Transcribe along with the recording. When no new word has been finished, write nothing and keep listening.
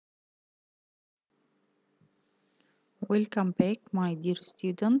Welcome back, my dear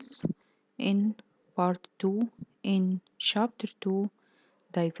students, in part 2 in chapter 2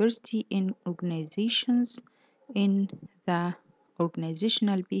 diversity in organizations in the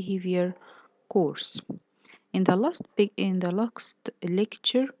organizational behavior course. In the last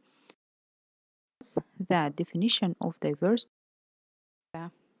lecture, the definition of diversity,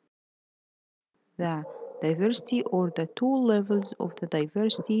 the diversity or the two levels of the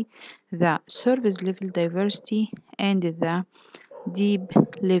diversity, the service level diversity and the deep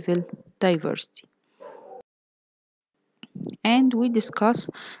level diversity. And we discuss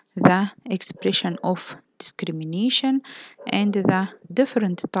the expression of discrimination and the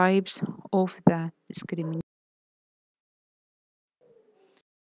different types of the discrimination.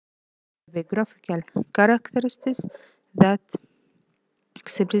 The graphical characteristics that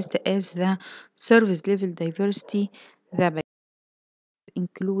expressed as the service level diversity, the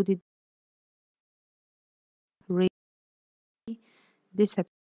included race, disability,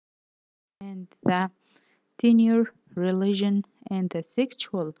 and the tenure, religion, and the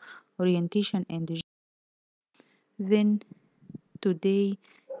sexual orientation and gender. Then today,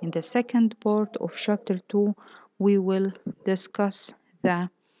 in the second part of chapter 2, we will discuss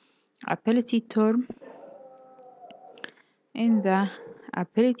the ability term. In the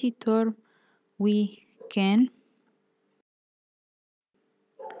ability term, we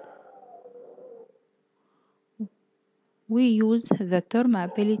use the term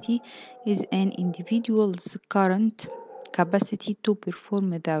ability is an individual's current capacity to perform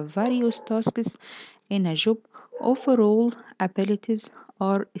the various tasks in a job. Overall abilities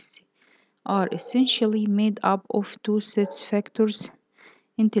are essentially made up of two sets factors,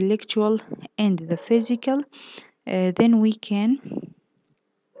 intellectual and the physical. Then we can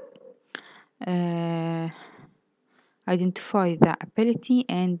identify the ability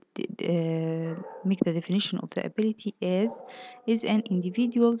and make the definition of the ability as is an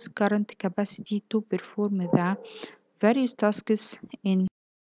individual's current capacity to perform the various tasks in.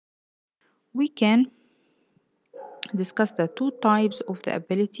 We can discuss the two types of the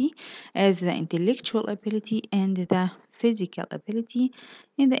ability as the intellectual ability and the physical ability.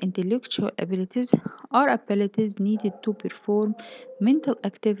 In the intellectual abilities are abilities needed to perform mental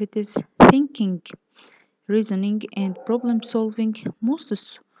activities, thinking, reasoning, and problem solving.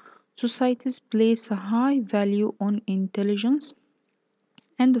 Most societies place a high value on intelligence,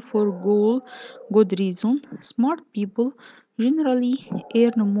 and for good reason. Smart people generally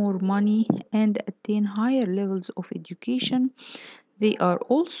earn more money and attain higher levels of education. They are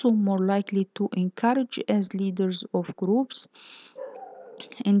also more likely to encourage as leaders of groups.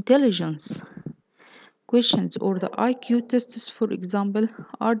 Intelligence questions or the IQ tests, for example,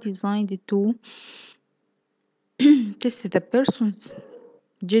 are designed to test the person's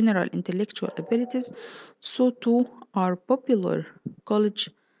general intellectual abilities. So too are popular college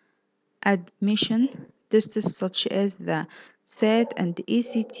admission tests such as the SAT and the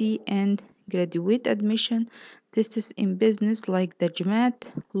ACT, and graduate admission tests in business like the GMAT,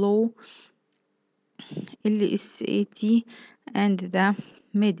 law, LSAT, and the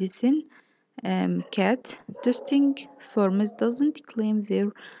medicine. CAT testing firms doesn't claim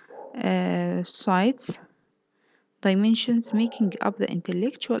their sites. Dimensions making up the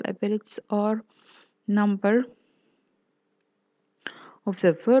intellectual abilities are number of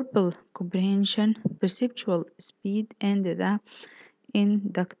the verbal comprehension, perceptual speed, and the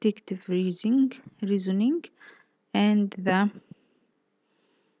inductive reasoning, and the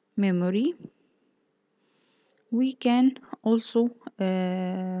memory. We can also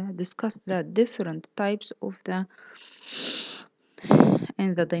discuss the different types of the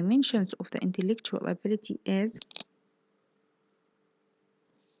and the dimensions of the intellectual ability as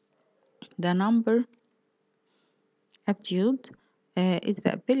the number aptitude is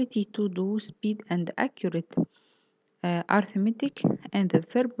the ability to do speed and accurate arithmetic, and the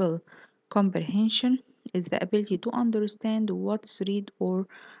verbal comprehension is the ability to understand what's read or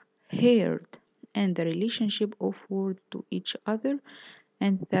heard and the relationship of words to each other,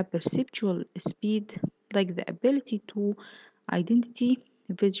 and the perceptual speed like the ability to identify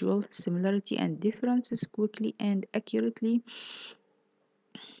visual similarity and differences quickly and accurately,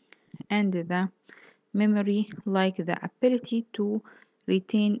 and the memory like the ability to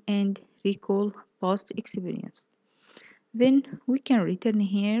retain and recall past experience. Then we can return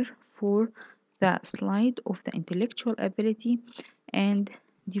here for the slide of the intellectual ability and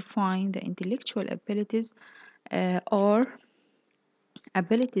define the intellectual abilities are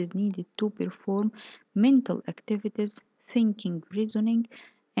abilities needed to perform mental activities, thinking, reasoning,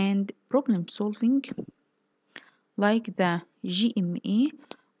 and problem solving like the GMA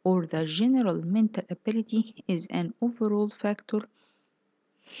or the general mental ability is an overall factor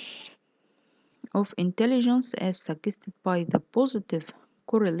of intelligence as suggested by the positive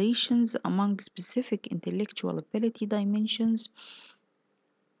correlations among specific intellectual ability dimensions,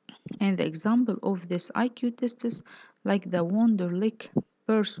 and the example of this IQ tests like the Wonderlic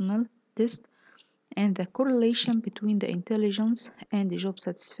personal test, and the correlation between the intelligence and the job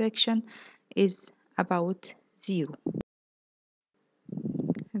satisfaction is about 0.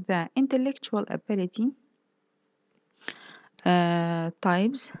 The intellectual ability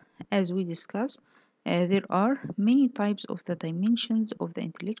types, as we discussed, there are many types of the dimensions of the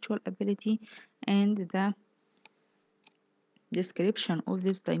intellectual ability, and the description of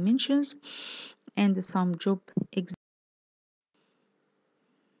these dimensions and some job examples.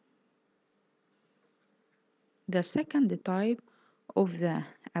 The second type of the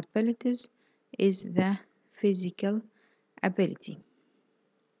abilities is the physical ability.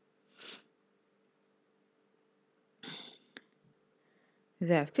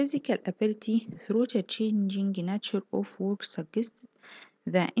 The physical ability through the changing nature of work suggests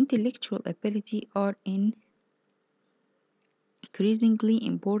the intellectual ability are increasingly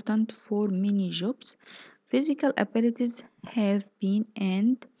important for many jobs. Physical abilities have been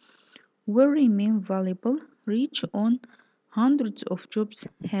and will remain valuable. Research on hundreds of jobs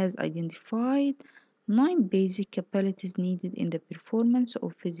has identified 9 basic abilities needed in the performance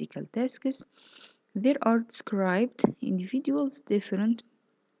of physical tasks. There are described individuals different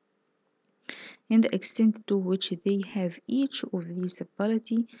in the extent to which they have each of these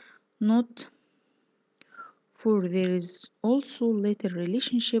abilities, not for there is also little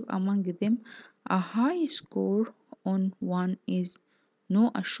relationship among them. A high score on one is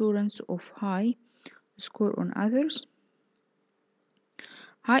no assurance of high score on others.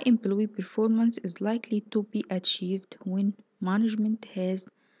 High employee performance is likely to be achieved when management has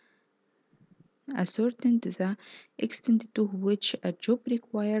ascertained the extent to which a job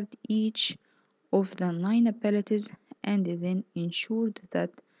required each of the 9 abilities and then ensured that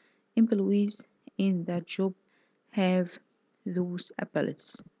employees in the job have those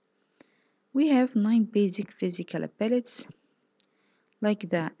abilities. We have 9 basic physical abilities like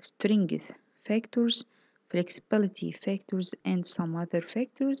the strength factors, flexibility factors, and some other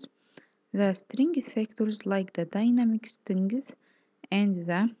factors. The strength factors like the dynamic strength and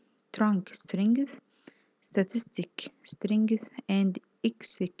the trunk strength, statistic strength, and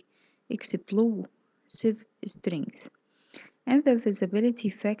explosive strength. And the visibility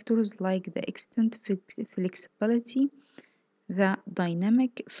factors like the extent flexibility, the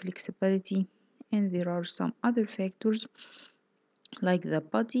dynamic flexibility, and there are some other factors like the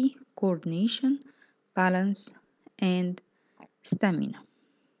body coordination, balance, and stamina.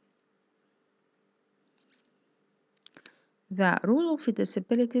 The role of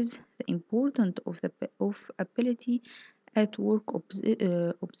disabilities, the importance of ability at work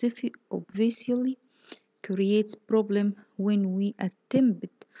obviously creates problem when we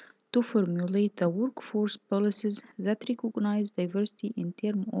attempt to formulate the workforce policies that recognize diversity in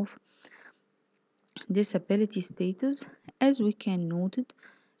terms of disability status. As we can note,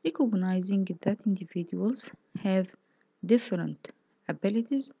 recognizing that individuals have different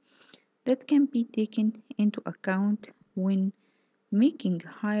abilities that can be taken into account when making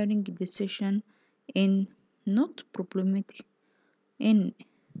hiring decision in not problematic in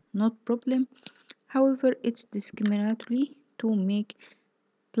not problem. However, it's discriminatory to make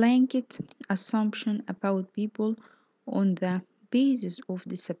blanket assumption about people on the basis of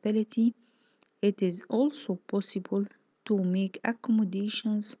disability. It is also possible to make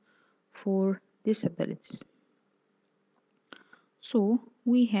accommodations for disabilities. So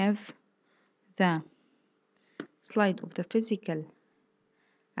we have the slide of the physical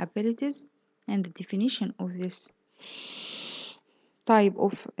abilities and the definition of this type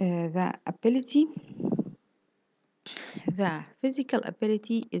of the ability. The physical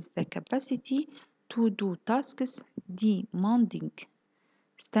ability is the capacity to do tasks demanding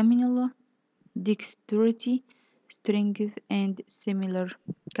stamina, dexterity, strength, and similar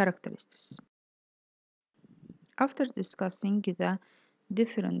characteristics. After discussing the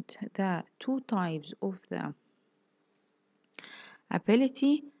two types of the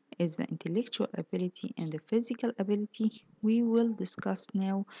ability is the intellectual ability and the physical ability, we will discuss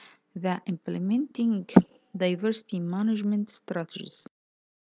now the implementing diversity management strategies.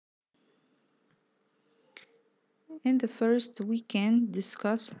 In the first, we can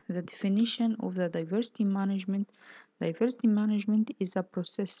discuss the definition of the diversity management. Diversity management is a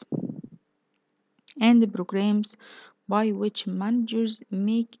process and the programs by which managers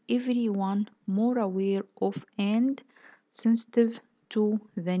make everyone more aware of and sensitive to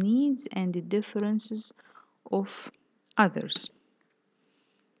the needs and the differences of others.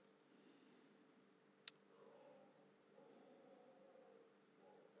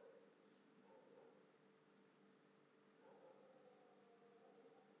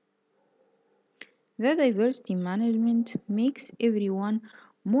 The diversity management makes everyone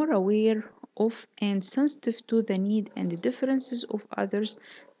more aware of and sensitive to the need and the differences of others.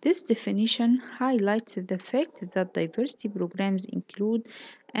 This definition highlights the fact that diversity programs include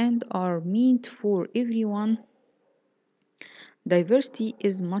and are meant for everyone. Diversity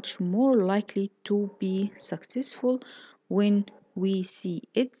is much more likely to be successful when we see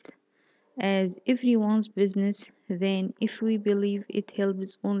it as everyone's business than if we believe it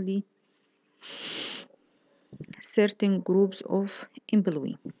helps only certain groups of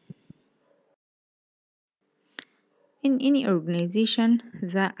employees. In any organization,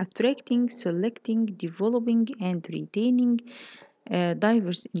 the attracting, selecting, developing, and retaining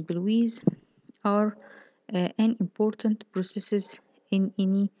diverse employees are an important processes in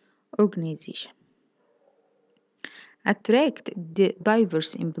any organization. Attract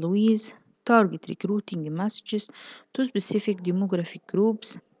diverse employees, target recruiting messages to specific demographic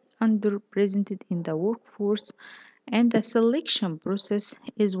groups underrepresented in the workforce, and the selection process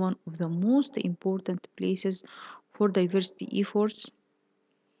is one of the most important places for diversity efforts.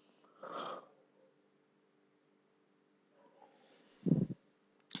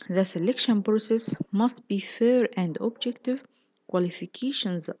 The selection process must be fair and objective.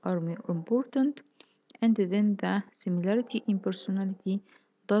 Qualifications are more important, and then the similarity in personality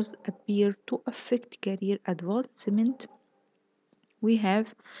does appear to affect career advancement. We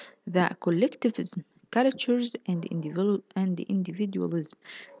have the collectivism cultures and individualism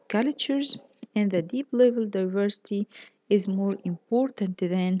cultures, and the deep level diversity is more important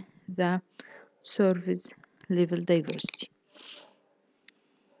than the surface level diversity.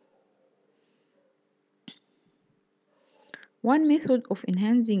 One method of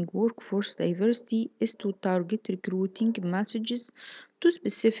enhancing workforce diversity is to target recruiting messages to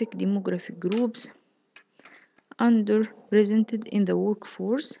specific demographic groups underrepresented in the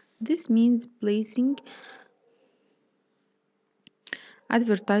workforce. This means placing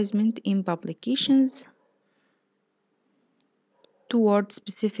advertisement in publications toward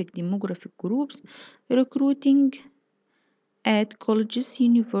specific demographic groups, recruiting at colleges,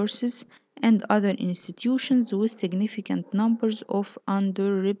 universities, and other institutions with significant numbers of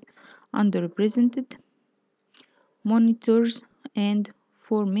underrepresented monitors, and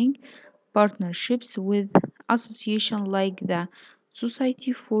forming partnerships with associations like the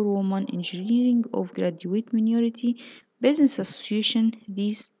Society for Women Engineering of Graduate Minority Business Association.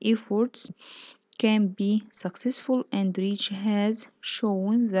 These efforts can be successful, and reach has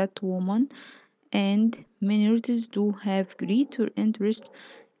shown that women and minorities do have greater interest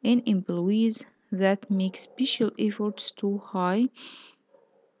in employees that make special efforts to hire.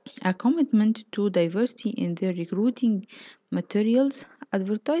 A commitment to diversity in their recruiting materials,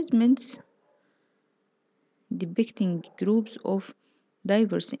 advertisements depicting groups of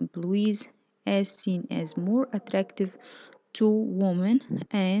diverse employees as seen as more attractive to women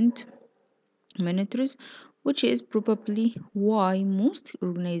and minorities, which is probably why most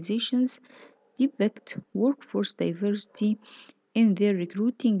organizations depict workforce diversity in their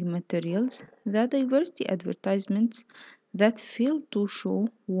recruiting materials. The diversity advertisements that fail to show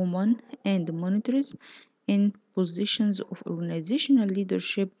women and minorities in positions of organizational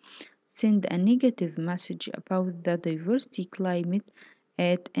leadership send a negative message about the diversity climate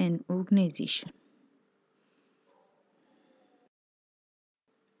at an organization.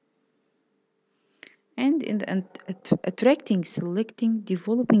 And in the attracting, selecting,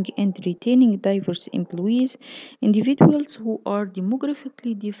 developing, and retaining diverse employees, individuals who are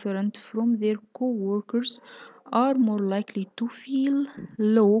demographically different from their co-workers are more likely to feel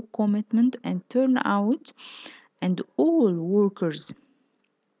low commitment and turnout, and all workers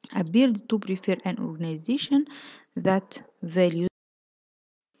appeared to prefer an organization that values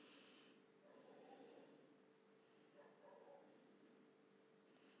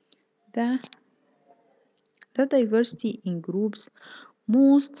the, the diversity in groups.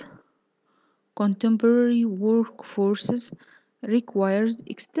 Most contemporary workforces requires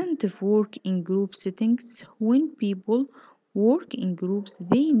extensive work in group settings. When people work in groups,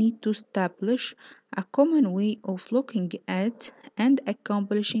 they need to establish a common way of looking at and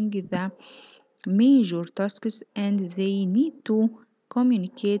accomplishing the major tasks, and they need to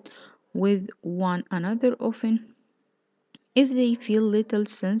communicate with one another often. If they feel little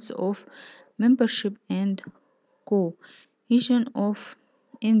sense of membership and cohesion of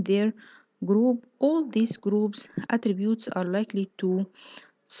in their group, all these groups attributes are likely to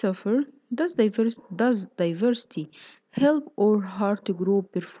suffer. Does diversity help or hurt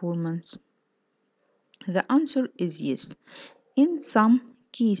group performance? The answer is yes. In some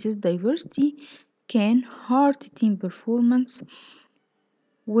cases, diversity can hurt team performance,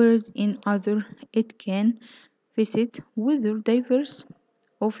 whereas in other it can fix it. Whether diverse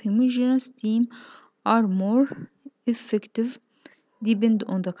of homogeneous team are more effective depend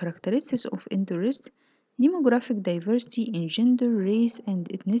on the characteristics of interest. Demographic diversity in gender, race, and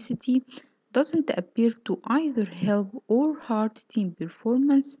ethnicity doesn't appear to either help or hurt team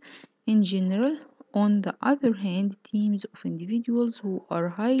performance in general. On the other hand, teams of individuals who are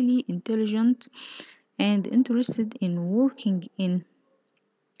highly intelligent and interested in working in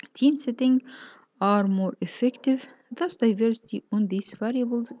team setting are more effective. Thus, diversity on these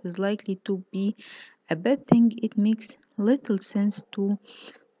variables is likely to be a bad thing. It makes little sense to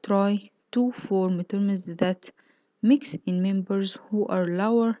try to form terms that mix in members who are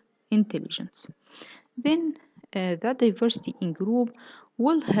lower intelligence. Then, that diversity in group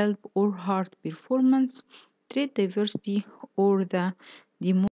will help or hurt performance, trait diversity, or the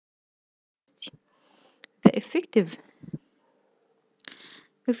demo. The effective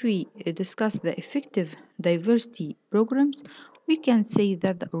If we discuss the effective diversity programs, we can say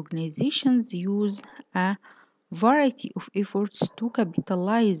that the organizations use a variety of efforts to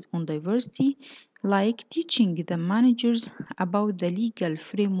capitalize on diversity, like teaching the managers about the legal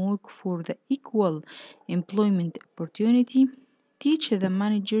framework for the equal employment opportunity, teach the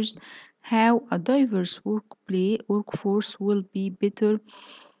managers how a diverse workforce will be better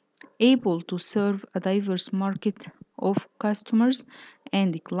able to serve a diverse market of customers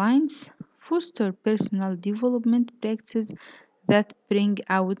and clients, foster personal development practices that bring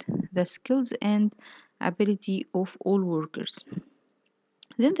out the skills and ability of all workers.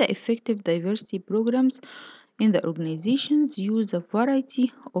 Then the effective diversity programs in the organizations use a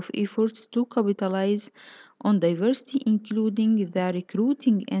variety of efforts to capitalize on diversity, including the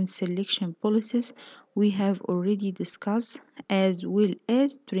recruiting and selection policies we have already discussed, as well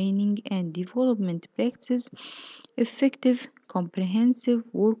as training and development practices. Effective comprehensive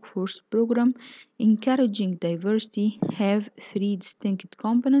workforce program encouraging diversity have three distinct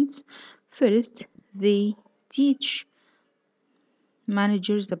components. First, they teach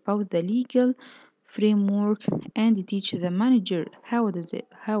managers about the legal framework and teach the manager how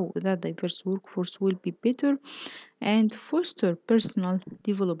that diverse workforce will be better and foster personal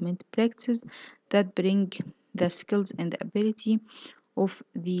development practices that bring the skills and ability of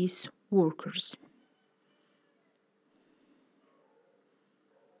these workers.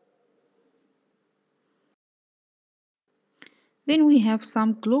 Then we have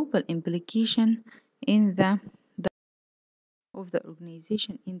some global implication in the of the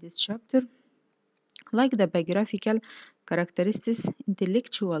organization in this chapter, like the biographical characteristics,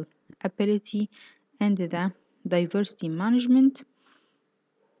 intellectual ability, and the diversity management.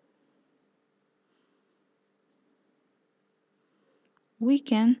 We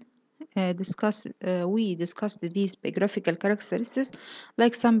can we discussed these biographical characteristics,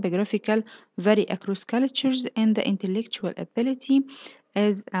 like some biographical vary across cultures, and the intellectual ability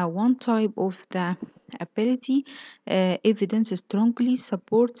as one type of the ability. Evidence strongly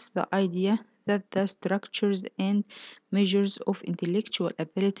supports the idea that the structures and measures of intellectual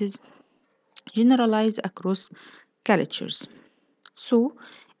abilities generalize across cultures. So,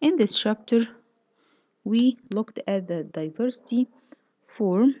 in this chapter, we looked at the diversity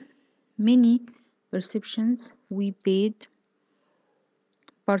for many perceptions. We paid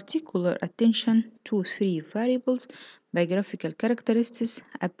particular attention to three variables: biographical characteristics,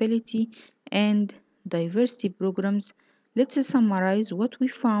 ability, and diversity programs. Let's summarize what we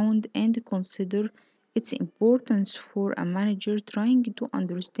found and consider its importance for a manager trying to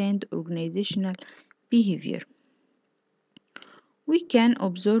understand organizational behavior. We can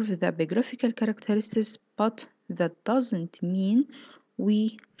observe the biographical characteristics, but that doesn't mean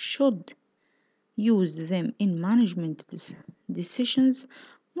we should use them in management decisions.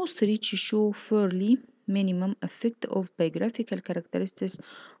 Most research show fairly minimum effect of biographical characteristics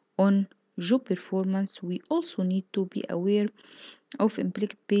on job performance. We also need to be aware of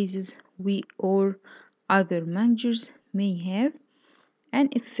implicit biases we or other managers may have. An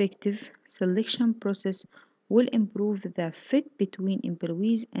effective selection process will improve the fit between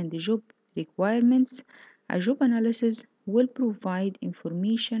employees and the job requirements. A job analysis will provide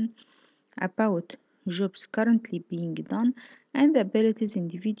information about jobs currently being done and the abilities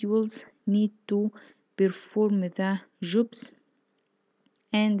individuals need to perform the jobs,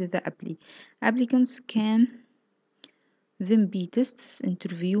 and the applicants can then be tests,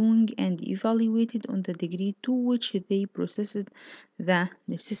 interviewing, and evaluated on the degree to which they possessed the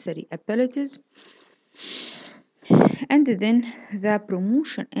necessary abilities. And then the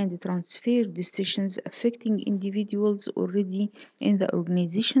promotion and transfer decisions affecting individuals already in the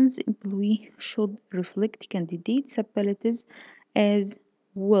organization's employee should reflect candidates' abilities as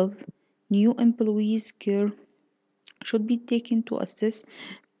well. New employees' care should be taken to assess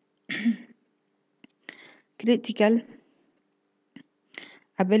critical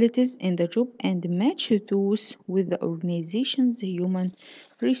abilities in the job and match those with the organization's human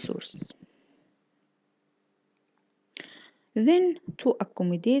resources. Then, to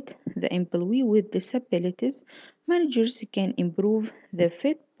accommodate the employee with disabilities, managers can improve the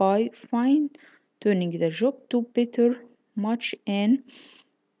fit by fine-tuning the job to better match an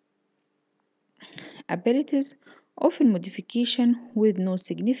abilities, often modification with no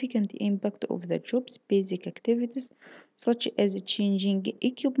significant impact of the job's basic activities, such as changing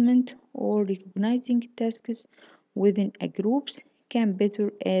equipment or recognizing tasks within a group, can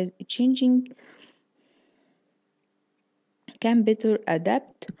better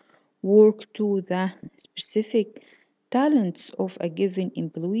adapt work to the specific talents of a given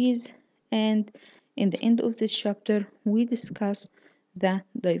employees. And in the end of this chapter, we discuss the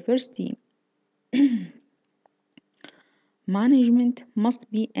diversity management must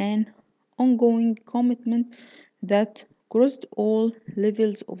be an ongoing commitment that crossed all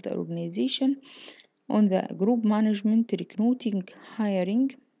levels of the organization. On the group management, recruiting,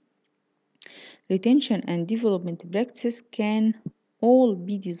 hiring, retention, and development practices can all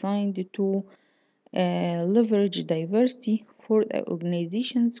be designed to leverage diversity for the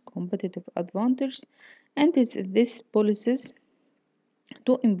organization's competitive advantage, and these policies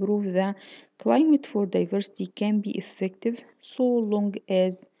to improve the climate for diversity can be effective so long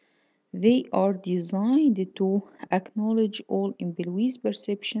as they are designed to acknowledge all employees'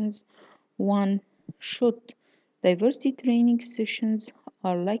 perceptions. One should diversity training sessions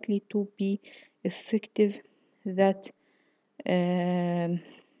are likely to be effective that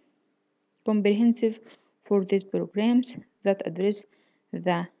comprehensive for these programs that address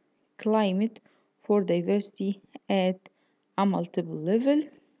the climate for diversity at a multiple level.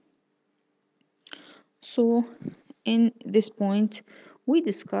 So in this point we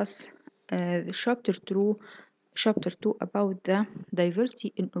discuss the chapter 2 about the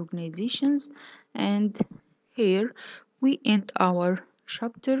diversity in organizations, and here we end our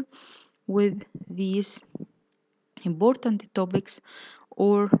chapter with these important topics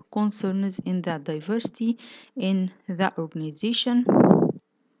or concerns in the diversity in the organization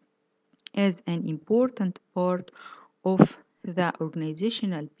as an important part of the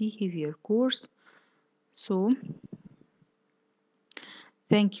organizational behavior course. So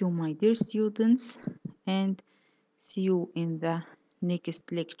thank you, my dear students, and see you in the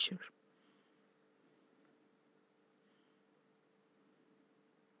next lecture.